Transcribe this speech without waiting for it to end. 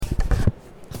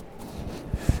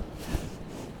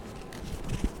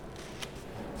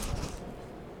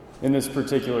In this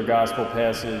particular gospel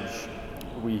passage,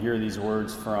 we hear these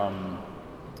words from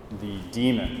the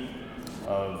demon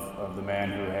of the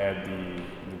man who had the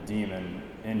demon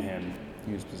in him.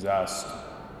 He was possessed.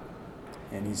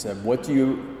 And he said, What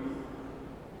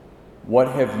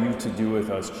have you to do with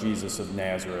us, Jesus of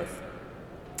Nazareth?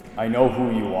 I know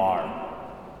who you are.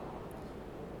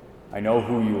 I know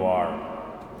who you are.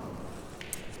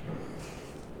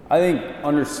 I think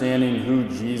understanding who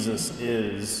Jesus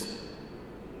is,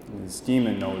 this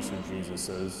demon knows who Jesus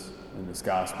is in this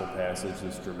gospel passage,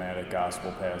 this dramatic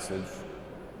gospel passage.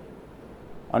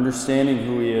 Understanding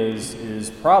who he is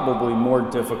probably more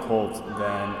difficult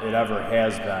than it ever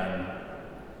has been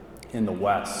in the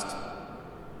West,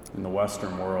 in the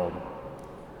Western world.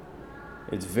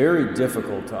 It's very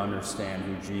difficult to understand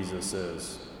who Jesus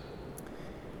is.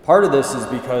 Part of this is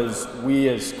because we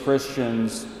as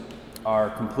Christians are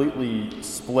completely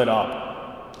split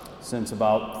up since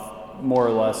about more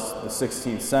or less the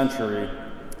 16th century.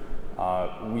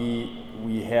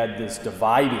 We had this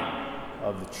dividing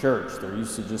of the church. There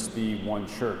used to just be one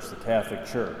church, the Catholic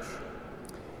Church.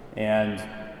 And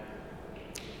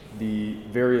the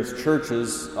various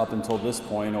churches up until this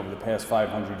point, over the past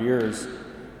 500 years,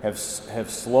 have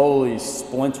slowly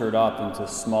splintered up into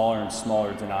smaller and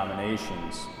smaller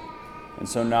denominations. And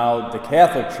so now the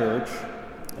Catholic Church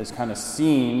is kind of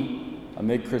seen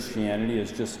amid Christianity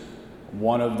as just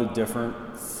one of the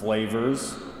different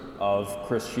flavors of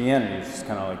Christianity. It's just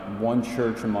kind of like one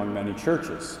church among many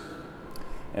churches.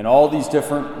 And all these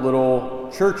different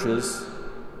little churches,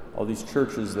 all these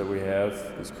churches that we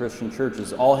have, these Christian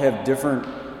churches, all have different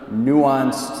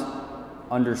nuanced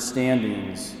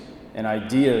understandings and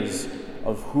ideas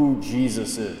of who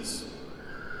Jesus is.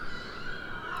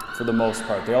 For the most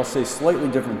part, they all say slightly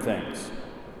different things.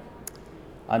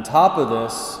 On top of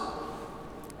this,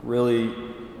 really,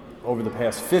 over the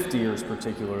past 50 years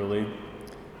particularly,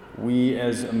 we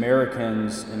as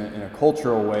Americans, in a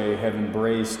cultural way, have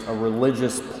embraced a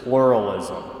religious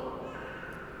pluralism.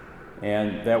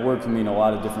 And that word can mean a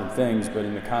lot of different things, but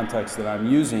in the context that I'm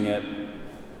using it,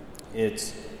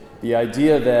 it's the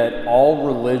idea that all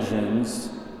religions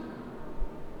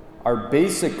are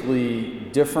basically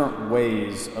different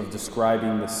ways of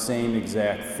describing the same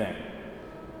exact thing.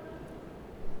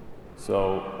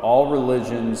 So all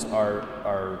religions are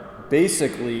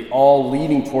basically all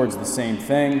leading towards the same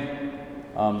thing.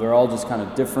 They're all just kind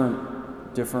of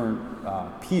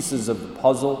different pieces of the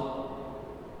puzzle.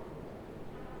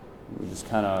 We're just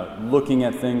kind of looking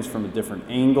at things from a different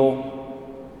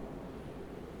angle.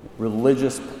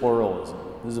 Religious pluralism.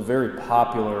 This is a very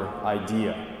popular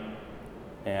idea.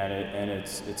 And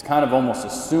it's kind of almost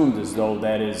assumed as though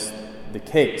that is the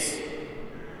case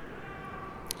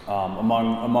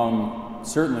among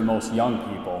certainly most young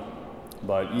people,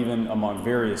 but even among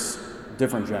various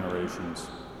different generations.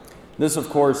 This, of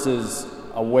course, is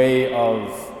a way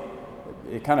of,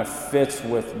 it kind of fits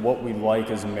with what we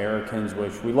like as Americans,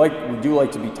 which we do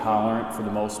like to be tolerant for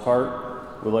the most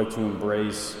part. We like to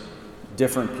embrace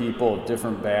different people of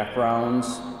different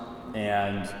backgrounds,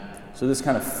 and so this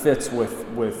kind of fits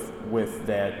with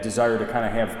that desire to kind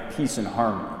of have peace and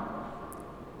harmony.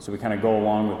 So we kind of go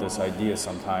along with this idea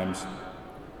sometimes.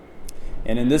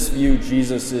 And in this view,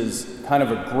 Jesus is kind of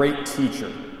a great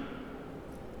teacher.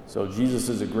 So Jesus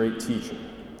is a great teacher.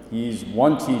 He's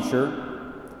one teacher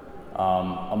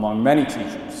among many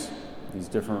teachers, these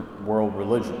different world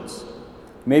religions.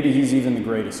 Maybe he's even the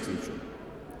greatest teacher,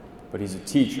 but he's a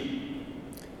teacher.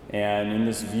 And in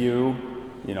this view,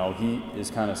 he is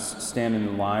kind of standing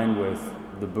in line with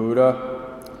the Buddha.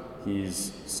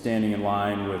 He's standing in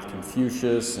line with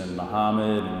Confucius and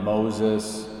Muhammad and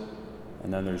Moses.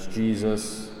 And then there's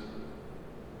Jesus.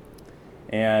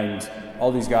 And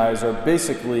all these guys are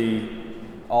basically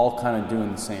all kind of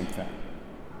doing the same thing.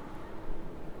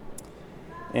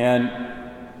 And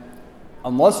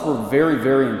unless we're very,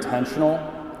 very intentional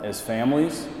as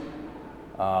families,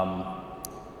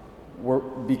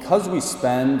 because we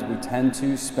tend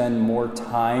to spend more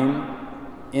time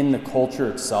in the culture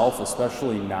itself,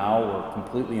 especially now we're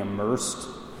completely immersed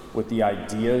with the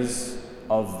ideas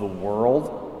of the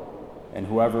world and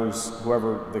whoever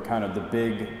the kind of the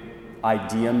big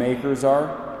idea makers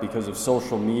are because of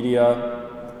social media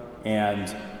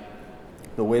and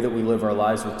the way that we live our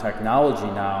lives with technology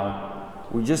now.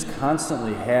 We just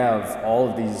constantly have all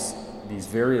of these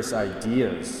various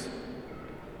ideas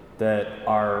that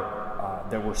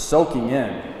we're soaking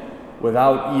in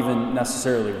without even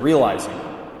necessarily realizing it.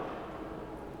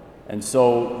 And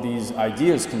so these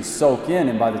ideas can soak in,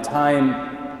 and by the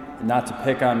time, not to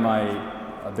pick on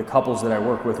the couples that I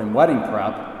work with in wedding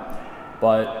prep,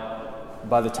 but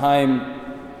by the time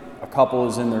a couple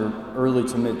is in their early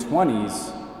to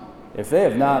mid-20s, if they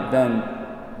have not been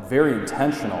very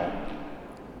intentional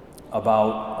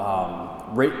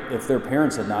about, if their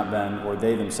parents have not been, or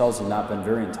they themselves have not been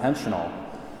very intentional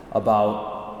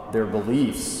about their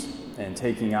beliefs and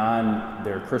taking on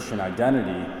their Christian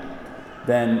identity,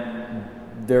 then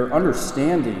their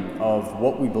understanding of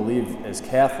what we believe as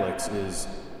Catholics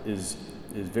is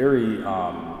very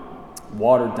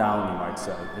watered down, you might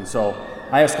say. And so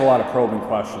I ask a lot of probing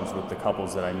questions with the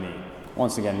couples that I meet.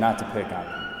 Once again, not to pick on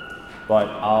them, but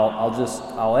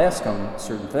I'll ask them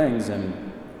certain things,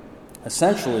 and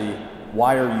essentially,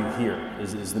 why are you here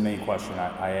is the main question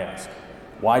I ask.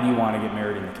 Why do you want to get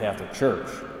married in the Catholic Church?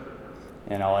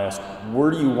 And I'll ask,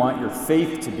 where do you want your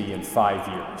faith to be in 5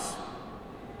 years?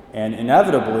 And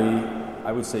inevitably,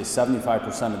 I would say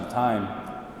 75% of the time,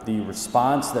 the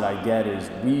response that I get is,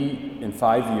 in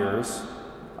 5 years,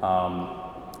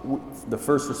 the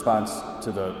first response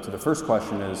to the first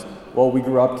question is, well, we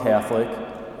grew up Catholic,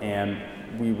 and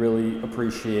we really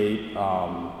appreciate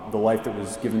the life that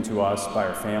was given to us by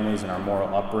our families and our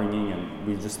moral upbringing, and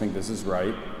we just think this is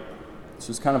right. This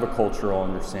is kind of a cultural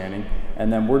understanding.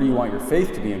 And then, where do you want your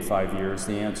faith to be in 5 years?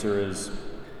 The answer is,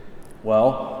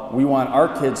 well, we want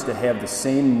our kids to have the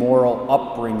same moral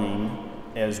upbringing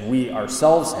as we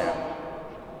ourselves have.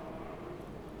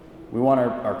 We want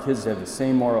our kids to have the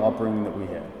same moral upbringing that we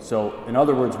had. So, in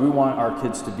other words, we want our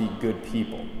kids to be good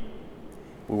people.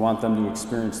 We want them to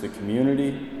experience the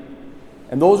community.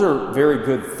 And those are very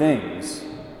good things.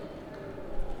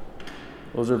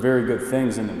 Those are very good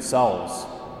things in themselves.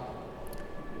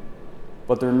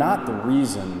 But they're not the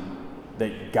reason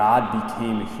that God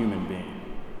became a human being.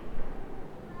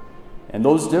 And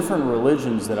those different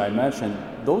religions that I mentioned,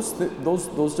 those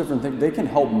different things, they can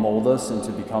help mold us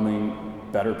into becoming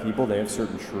better people. They have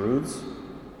certain truths.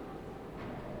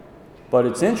 But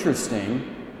it's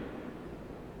interesting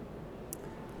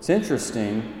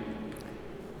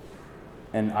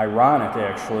and ironic,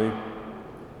 actually,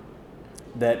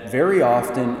 that very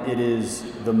often it is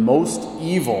the most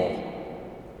evil,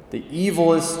 the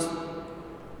evilest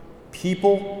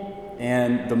people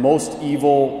and the most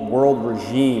evil world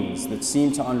regimes that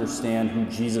seem to understand who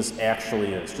Jesus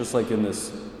actually is, just like in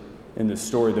this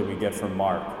story that we get from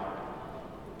Mark.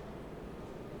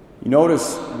 You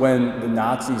notice when the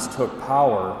Nazis took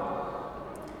power,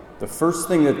 the first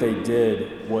thing that they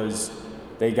did was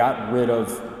they got rid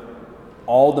of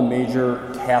all the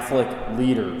major Catholic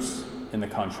leaders in the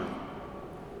country.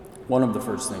 One of the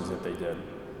first things that they did.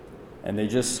 And they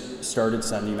just started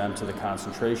sending them to the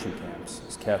concentration camps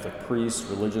as Catholic priests,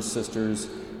 religious sisters,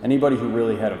 anybody who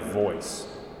really had a voice.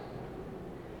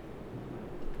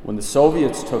 When the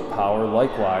Soviets took power,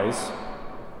 likewise,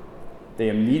 they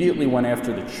immediately went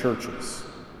after the churches.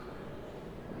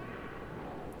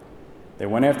 They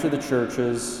went after the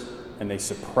churches and they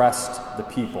suppressed the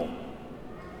people.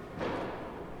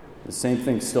 The same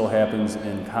thing still happens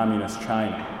in communist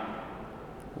China,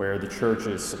 where the church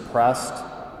is suppressed.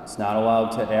 It's not allowed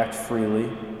to act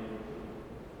freely.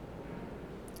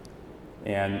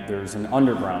 And there's an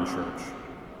underground church.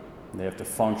 They have to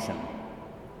function.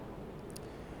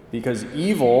 Because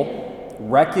evil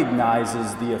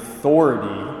recognizes the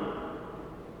authority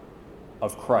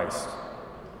of Christ.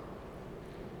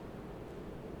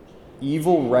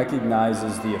 Evil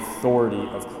recognizes the authority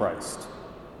of Christ.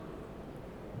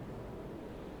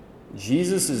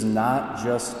 Jesus is not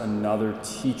just another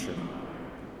teacher.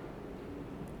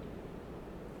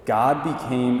 God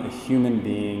became a human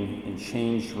being and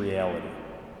changed reality.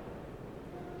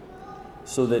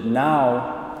 So that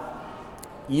now,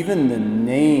 even the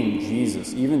name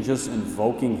Jesus, even just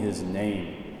invoking his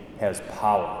name, has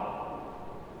power.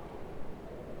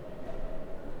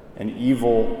 And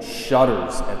evil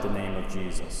shudders at the name of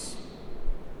Jesus.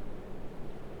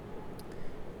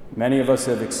 Many of us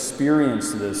have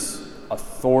experienced this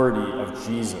authority of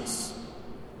Jesus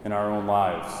in our own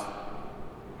lives.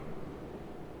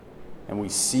 And we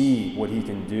see what he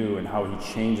can do and how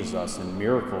he changes us in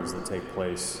miracles that take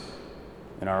place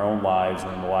in our own lives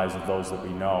and in the lives of those that we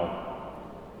know.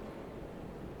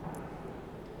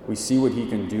 We see what he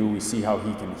can do. We see how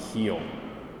he can heal.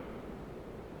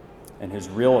 And his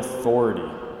real authority.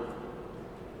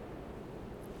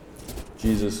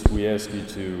 Jesus, we ask you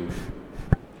to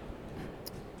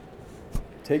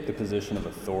take the position of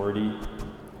authority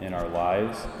in our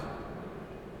lives.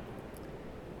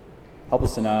 Help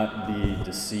us to not be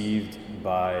deceived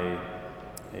by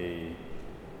a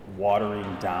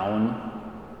watering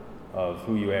down of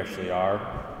who you actually are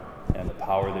and the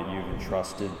power that you've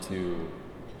entrusted to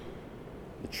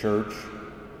the church,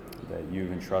 that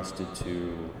you've entrusted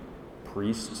to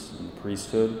priests and the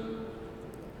priesthood.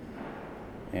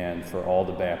 and for all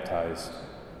the baptized.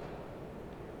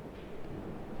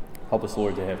 Help us,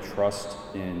 Lord, to have trust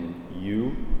in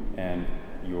you and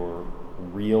your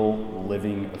real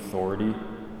living authority.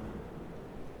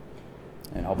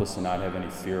 And help us to not have any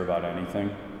fear about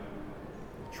anything,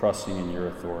 trusting in your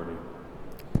authority.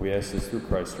 We ask this through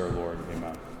Christ our Lord.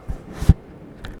 Amen.